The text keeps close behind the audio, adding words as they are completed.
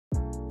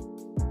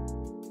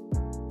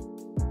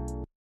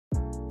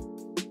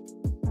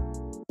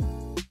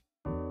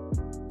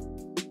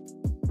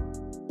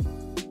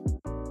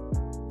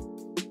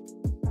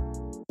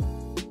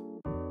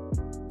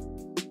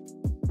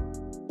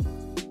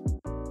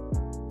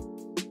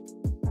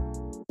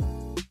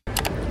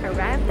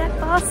arrived at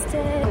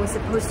Boston. I was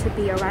supposed to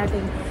be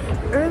arriving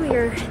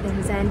earlier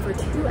than Zen for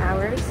 2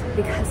 hours.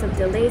 Because of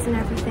delays and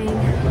everything,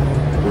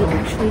 we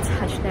actually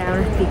touched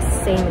down at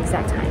the same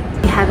exact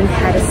time. We haven't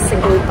had a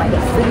single bite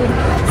of food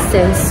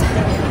since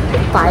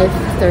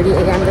 5:30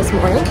 a.m. this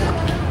morning.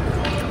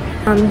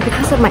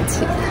 Because of my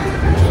teeth.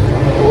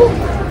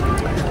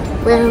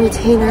 Wearing a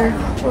retainer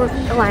or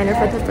a liner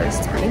for the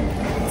first time.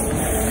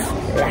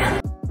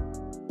 Yeah.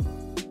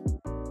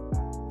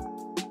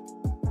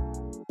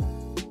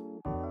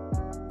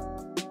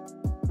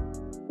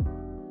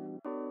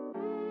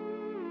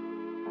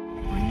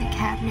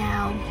 Cab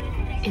now,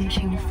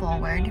 inching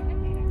forward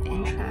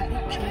in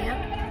traffic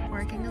jam,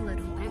 working a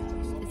little bit.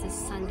 This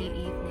is Sunday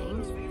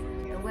evening.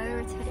 The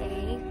weather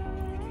today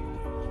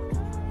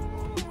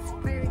is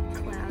very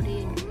cloudy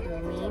and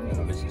gloomy.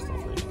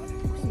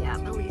 Yeah,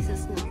 at least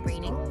it's not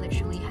raining.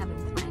 Literally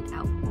haven't planned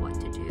out what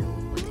to do,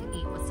 what to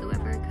eat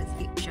whatsoever, because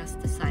we just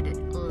decided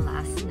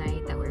last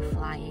night that we're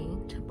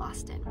flying to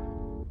Boston.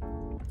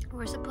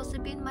 We're supposed to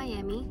be in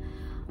Miami,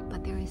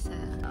 but there is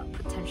a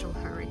potential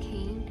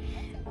hurricane.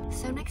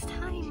 So next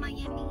time,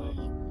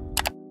 Miami.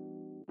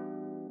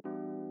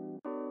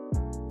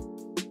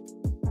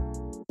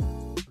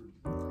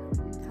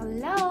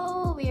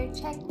 Hello, we are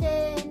checked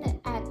in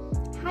at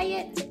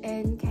Hyatt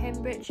in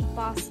Cambridge,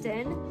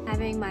 Boston.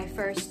 Having my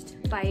first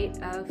bite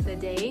of the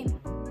day.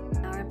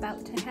 Now we're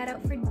about to head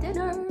out for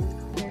dinner.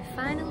 We're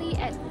finally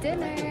at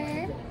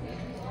dinner.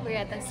 We're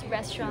at this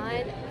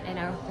restaurant in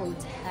our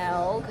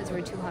hotel because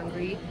we're too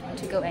hungry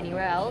to go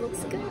anywhere else.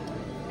 Looks good.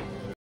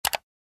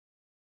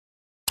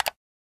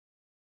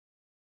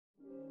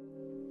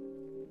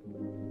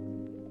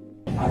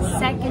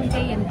 Second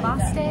day in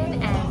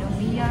Boston, and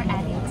we are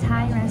at a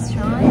Thai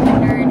restaurant.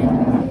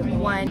 Ordered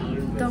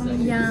one tom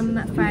yum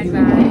fried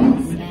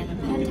rice, and the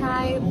pad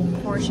Thai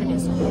portion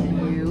is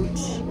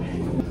huge.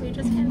 We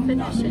just can't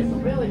finish it.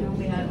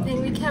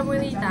 And we can't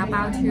really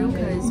dabao too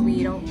because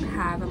we don't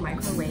have a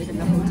microwave in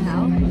the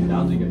hotel.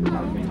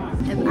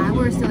 If I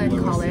were still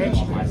in college,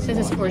 this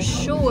is for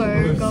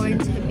sure going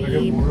to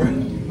be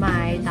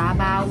my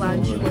dabao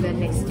lunch for the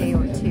next day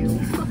or two.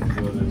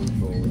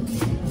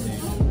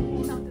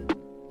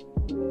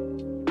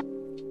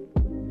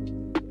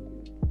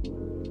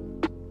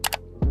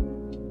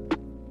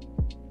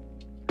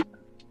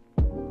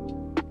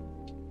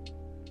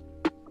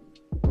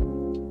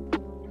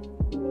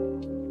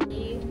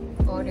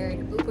 Ordered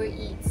Uber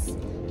Eats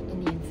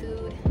Indian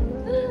food,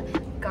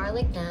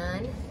 garlic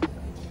naan,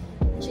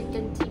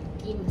 chicken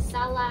tikka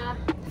masala.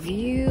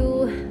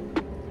 View.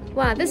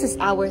 Wow, this is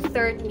our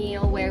third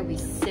meal where we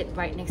sit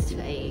right next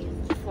to a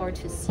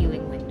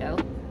floor-to-ceiling window.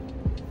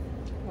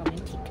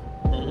 Romantic.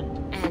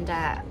 And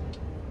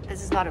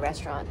this is not a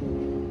restaurant.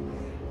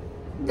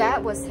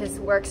 That was his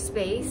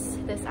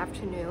workspace this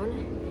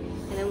afternoon.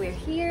 And then we're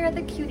here at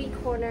the cutie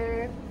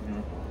corner.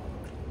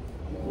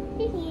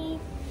 Hee.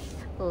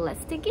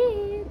 Let's dig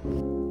in.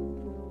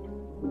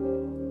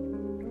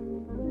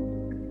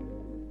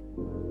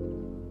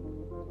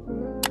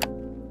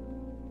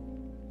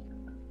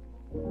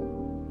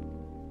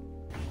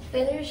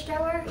 Finished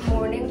our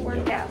morning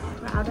workout.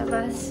 Proud of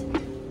us.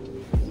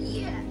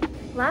 Yeah.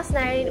 Last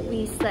night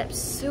we slept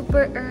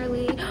super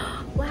early.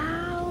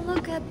 Wow,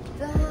 look at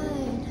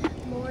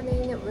that.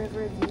 Morning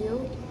river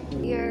view.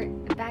 We're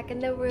back in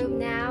the room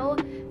now.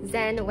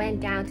 Zen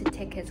went down to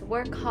take his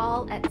work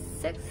call at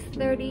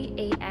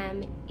 6:30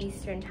 a.m.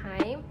 Eastern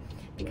time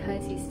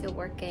because he's still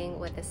working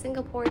with the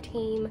Singapore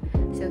team,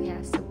 so he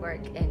has to work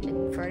in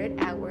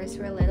inverted hours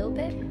for a little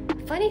bit.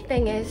 Funny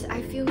thing is,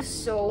 I feel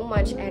so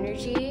much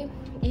energy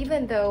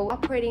even though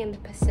operating in the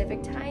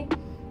Pacific time,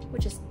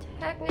 which is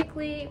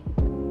technically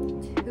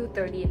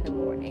 2:30 in the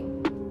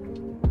morning.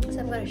 So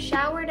I'm gonna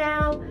shower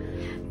now,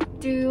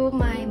 do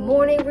my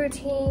morning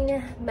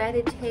routine,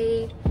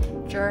 meditate,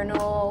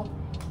 journal,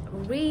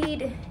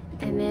 read,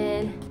 and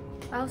then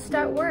I'll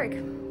start work.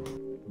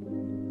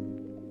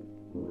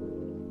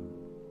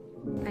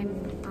 I'm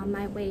on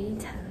my way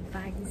to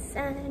find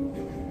Zen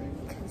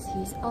because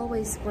he's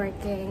always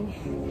working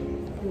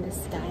in the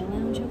Sky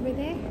Lounge over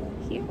there,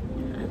 here.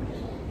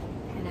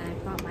 And I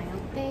brought my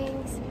own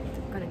things.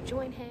 I'm gonna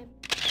join him.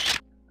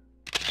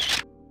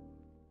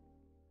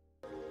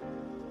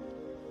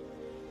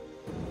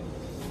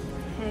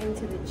 Heading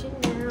to the gym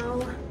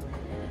now.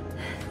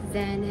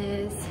 Zen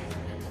is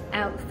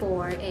out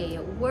for a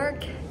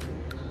work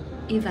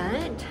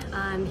event.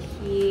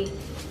 He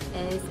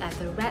is at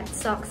the Red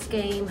Sox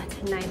game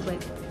tonight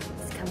with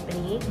his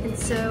company, and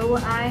so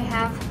I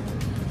have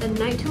the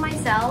night to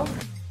myself.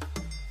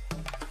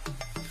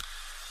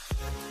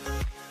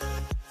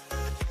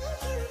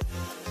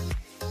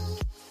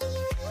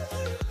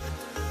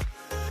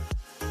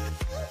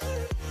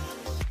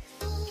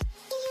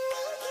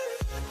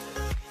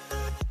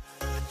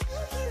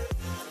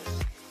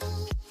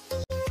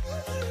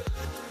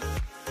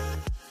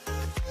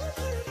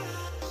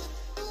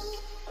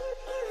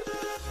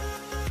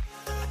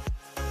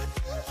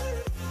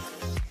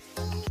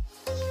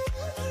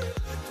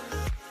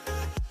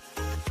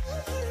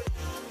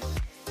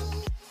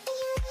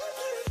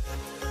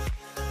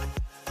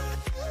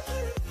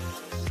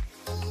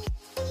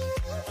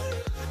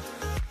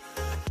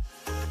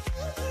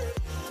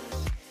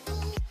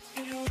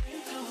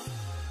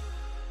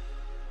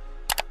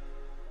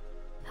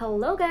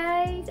 Hello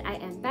guys, I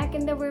am back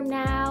in the room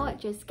now.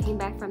 Just came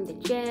back from the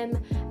gym.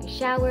 I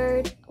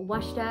showered,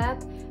 washed up,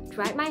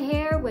 dried my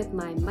hair with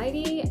my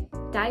mighty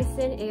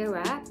Dyson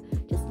Airwrap.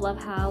 Just love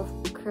how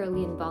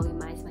curly and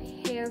volumized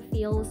my hair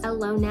feels.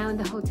 Alone now in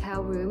the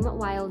hotel room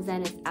while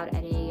Zen is out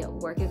at a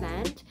work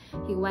event.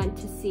 He went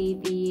to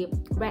see the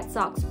Red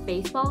Sox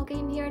baseball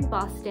game here in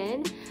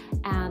Boston.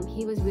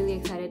 He was really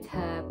excited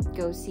to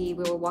go see.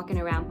 We were walking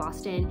around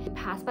Boston. He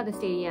passed by the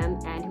stadium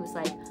and he was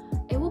like,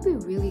 it would be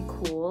really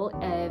cool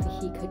if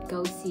he could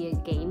go see a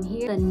game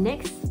here. The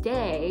next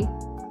day,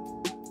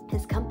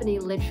 his company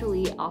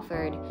literally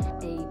offered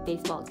a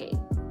baseball game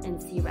and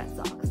see Red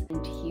Sox.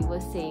 And he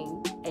was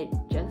seeing it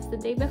just the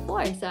day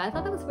before. So I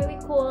thought that was really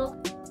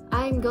cool.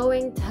 I'm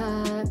going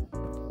to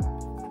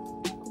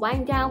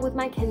wind down with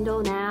my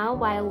Kindle now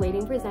while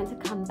waiting for Zen to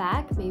come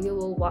back. Maybe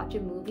we'll watch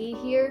a movie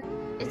here.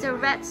 It's a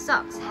Red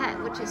Sox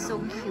hat, which is so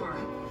cute.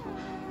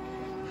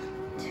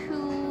 2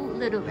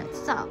 little Red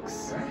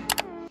Sox.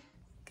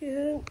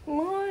 Good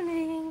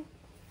morning.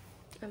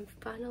 I'm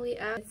finally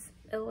out. It's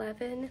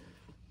 11:13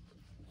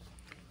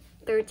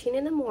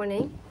 in the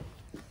morning.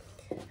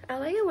 I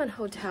like it when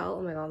hotel,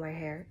 oh my god, my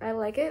hair. I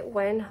like it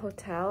when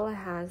hotel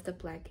has the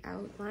black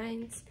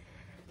outlines,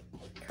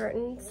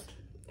 curtains,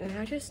 and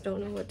I just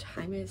don't know what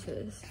time it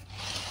is.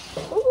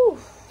 Oh,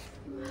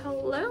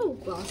 hello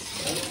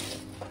Boston.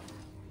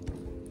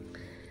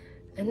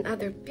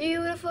 Another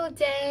beautiful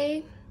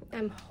day.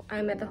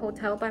 I'm at the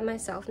hotel by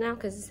myself now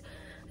because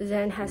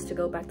Zen has to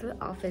go back to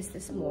the office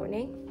this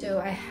morning. So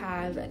I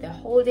have the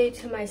whole day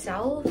to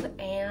myself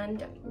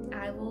and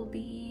I will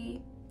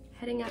be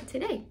heading out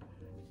today.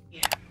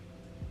 Yeah,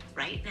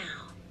 right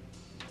now,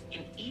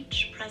 in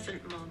each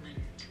present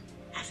moment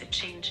as it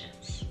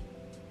changes.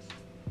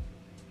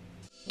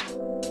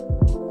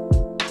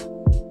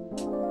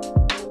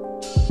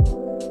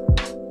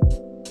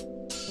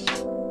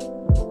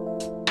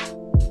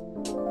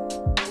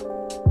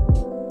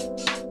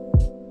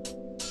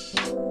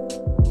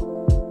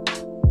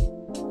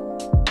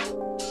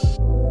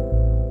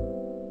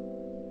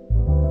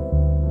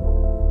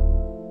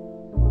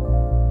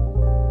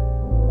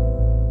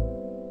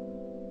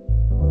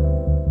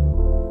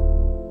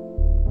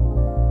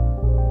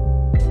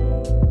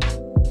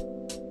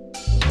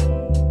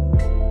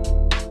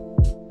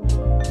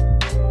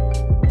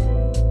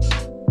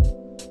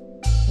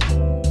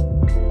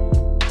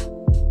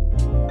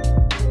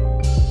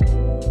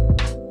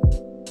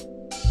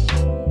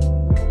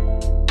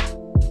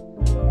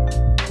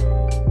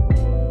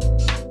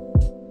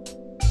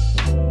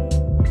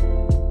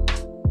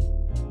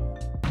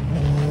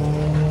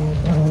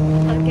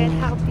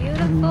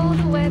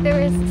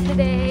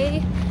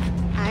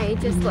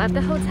 Just left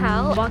the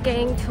hotel,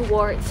 walking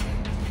towards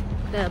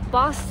the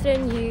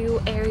Boston U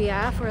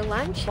area for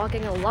lunch,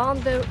 walking along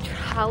the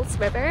Charles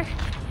River,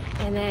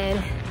 and then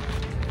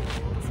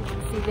as you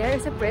can see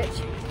there's a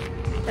bridge.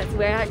 That's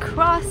where I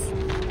cross,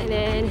 and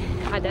then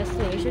our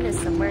destination is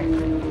somewhere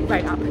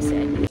right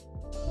opposite.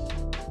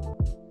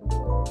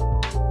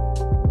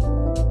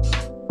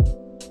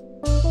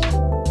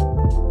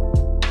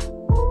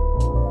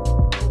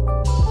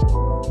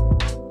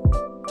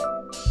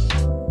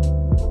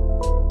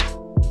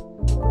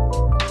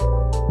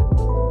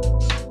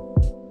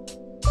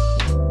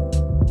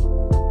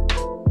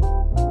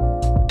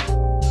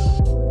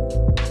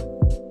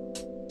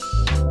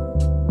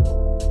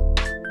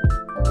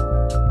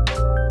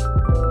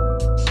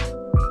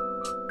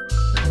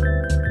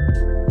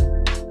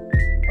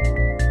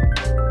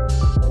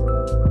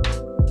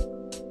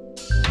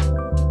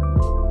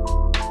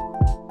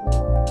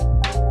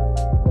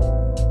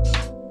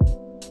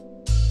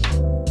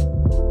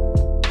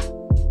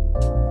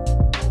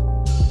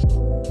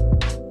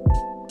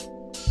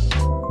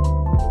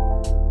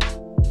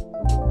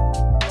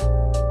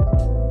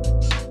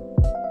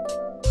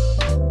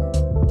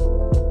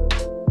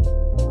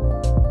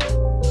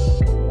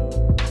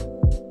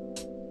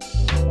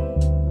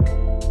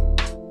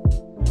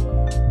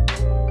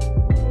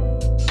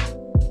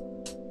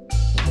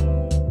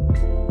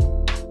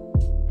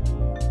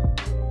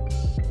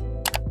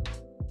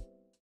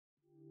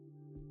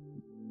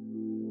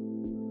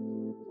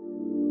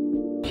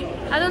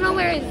 I don't know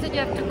where is it, you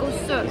have to go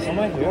search.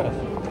 Somewhere here.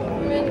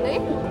 Really?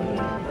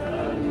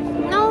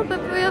 No, but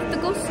we have to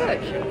go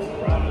search.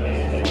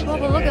 Oh,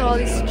 but look at all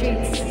these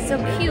streets, so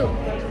cute.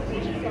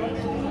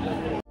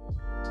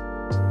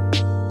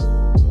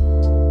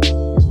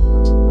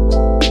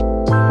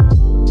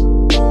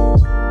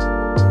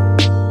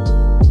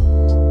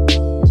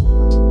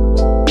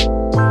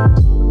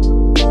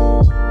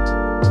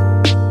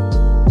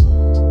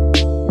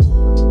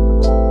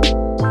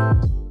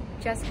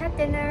 Just had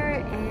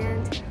dinner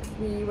and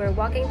we were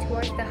walking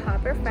towards the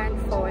harborfront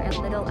for a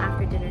little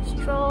after dinner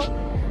stroll,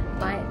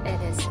 but it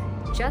is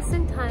just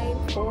in time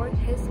for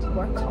his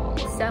work call.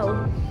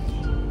 So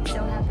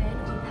happened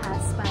we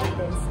passed by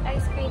this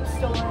ice cream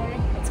store.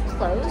 It's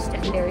closed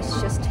and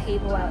there's just a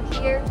table out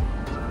here.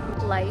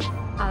 Life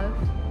of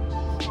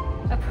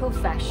a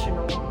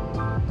professional.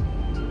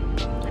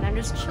 And I'm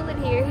just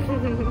chilling here.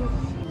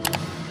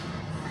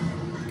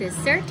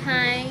 Dessert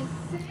time.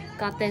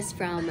 Got this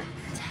from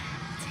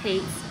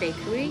Tate's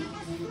Bakery.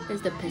 This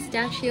is the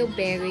pistachio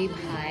berry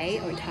pie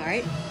or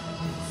tart.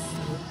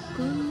 So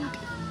good.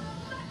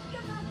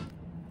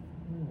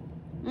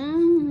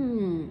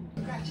 Mmm.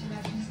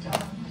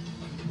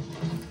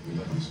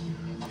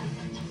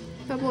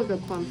 Double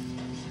good one.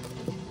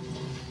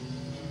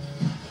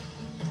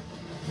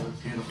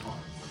 Beautiful.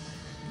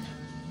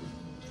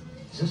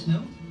 Is this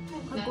new?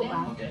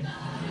 Okay.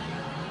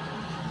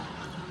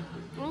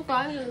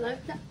 Okay, you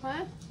like that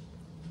pie?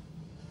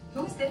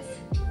 Who's this?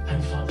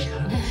 I'm Father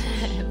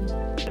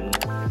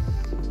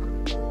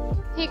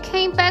He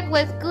came back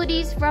with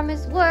goodies from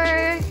his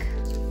work.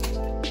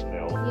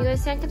 You got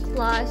Santa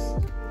Claus.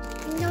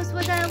 He knows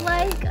what I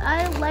like.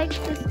 I like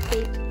this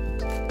baked.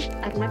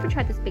 I've never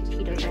tried this baked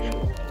Cheetos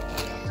actually.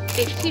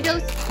 Baked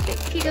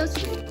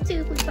Cheetos,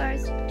 two food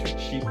bars. Too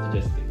cheap to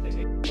just stick the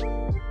egg.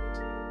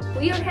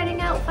 We are heading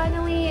out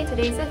finally.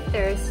 Today's a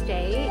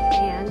Thursday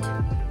and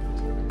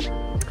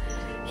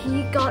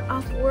he got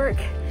off work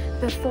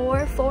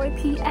before 4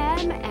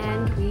 p.m.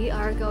 and we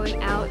are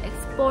going out,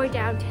 explore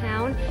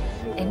downtown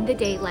in the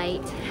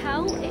daylight.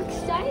 How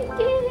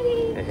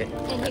exciting!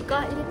 And he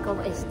got,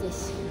 what is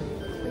this?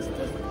 What's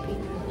this?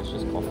 It's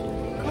just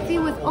coffee. Coffee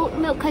with oat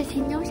milk because he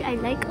knows I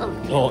like oat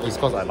milk. No, it's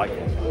because I like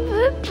it.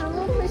 I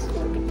love my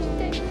stupid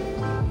thing.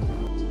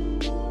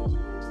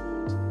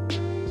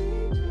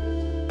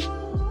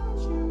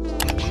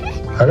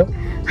 Hello?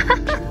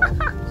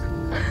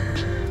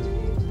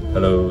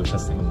 Hello,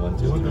 testing 1,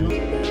 2, 3.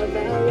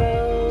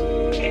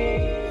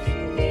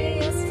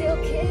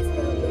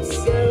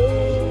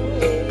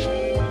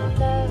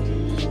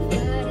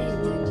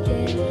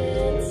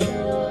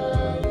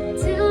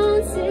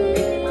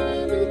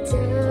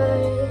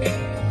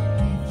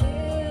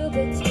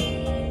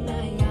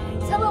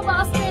 Hello,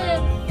 Boston!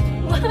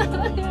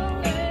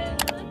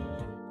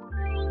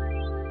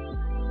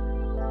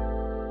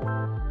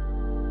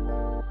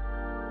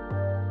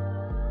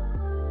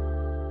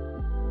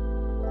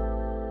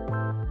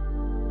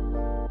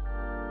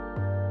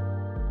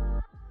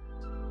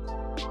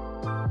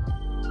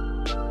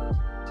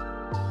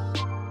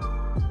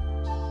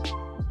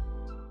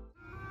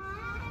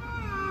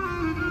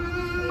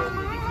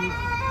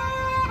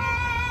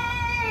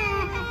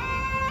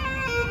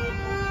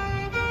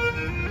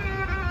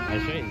 I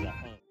show you that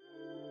one.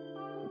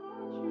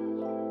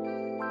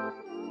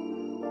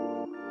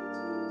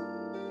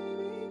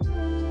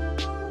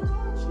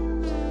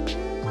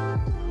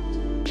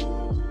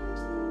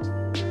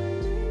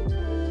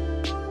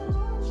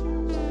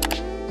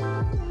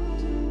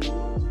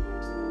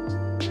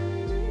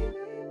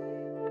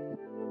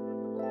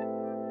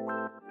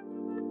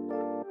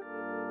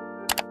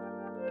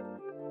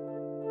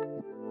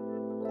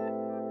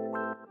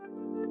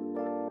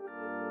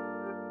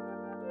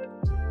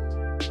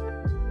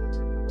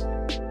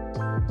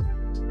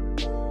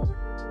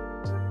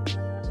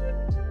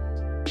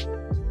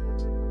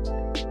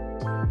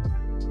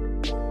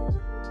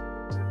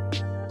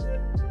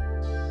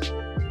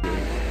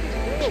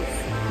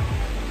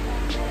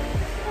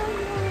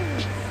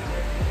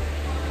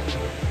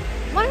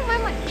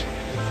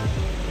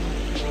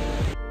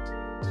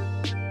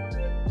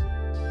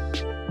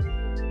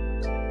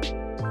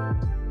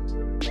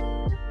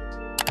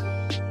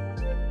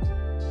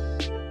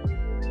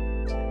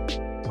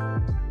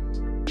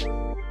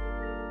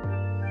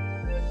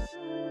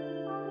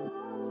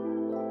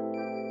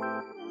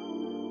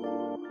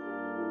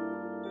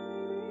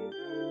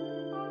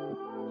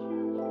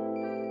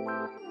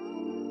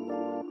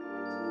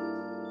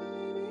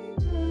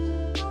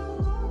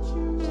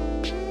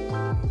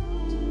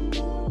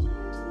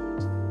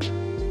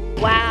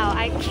 Wow,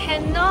 I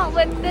cannot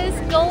with this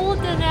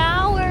golden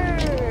hour.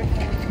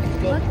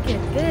 Look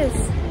at this.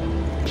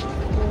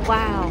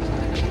 Wow.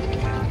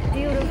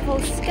 Beautiful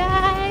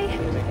sky.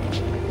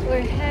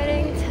 We're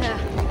heading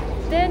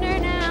to dinner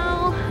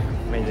now.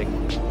 Amazing.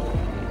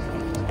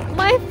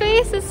 My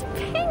face is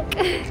pink.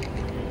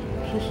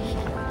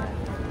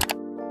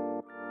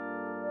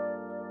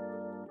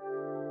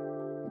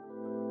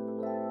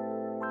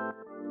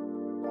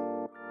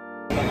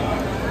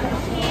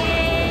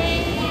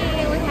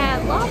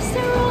 Lobster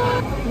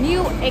roll,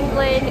 New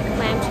England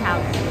clam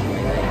chowder.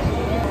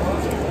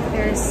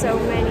 There's so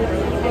many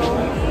people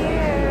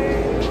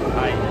here.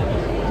 Hi.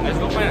 Let's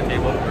go find a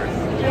table first.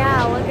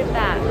 Yeah, look at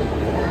that.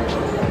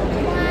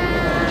 Wow.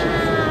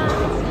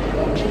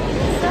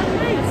 So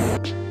nice.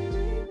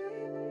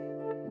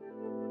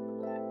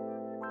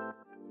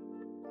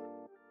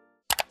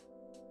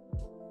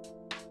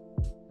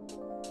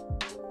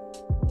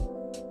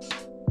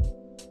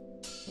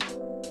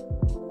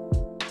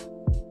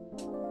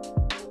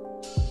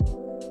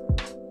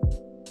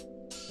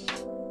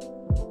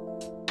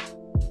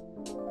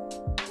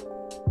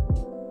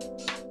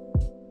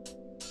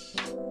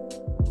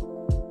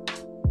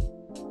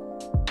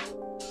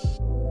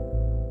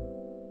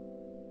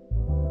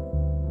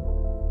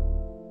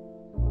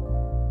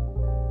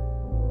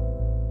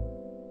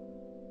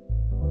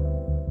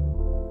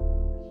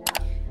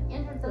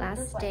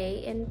 Last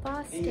day in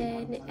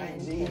Boston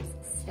and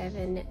it's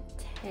 7:10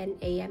 10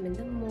 a.m. in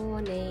the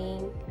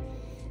morning.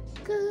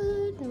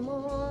 Good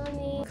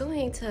morning.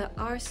 Going to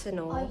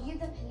Arsenal. Are you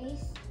the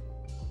police?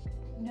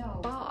 No.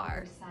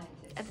 Bar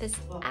at this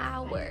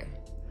hour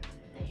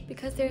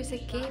because there's a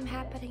game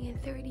happening in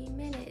 30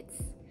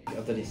 minutes.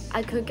 After this.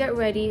 I could get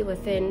ready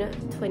within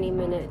 20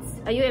 minutes.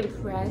 Are you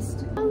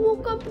impressed? I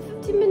woke up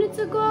 15 minutes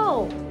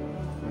ago.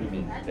 What do you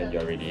mean? That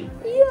you're ready?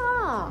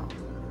 Yeah.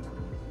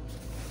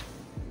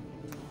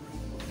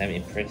 I'm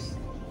impressed.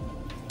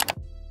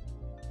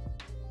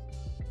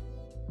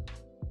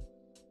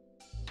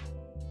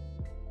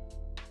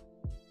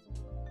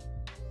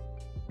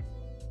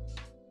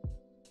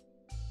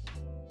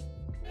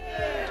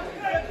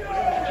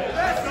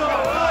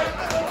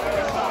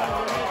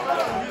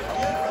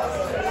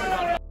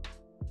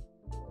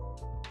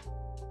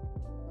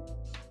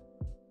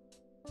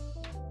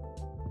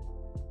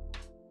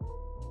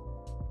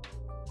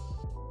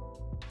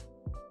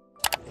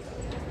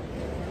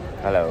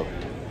 Hello.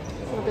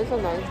 Oh, there's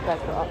a nice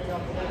backdrop.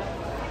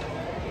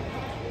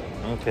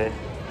 Okay.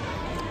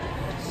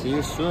 See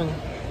you soon.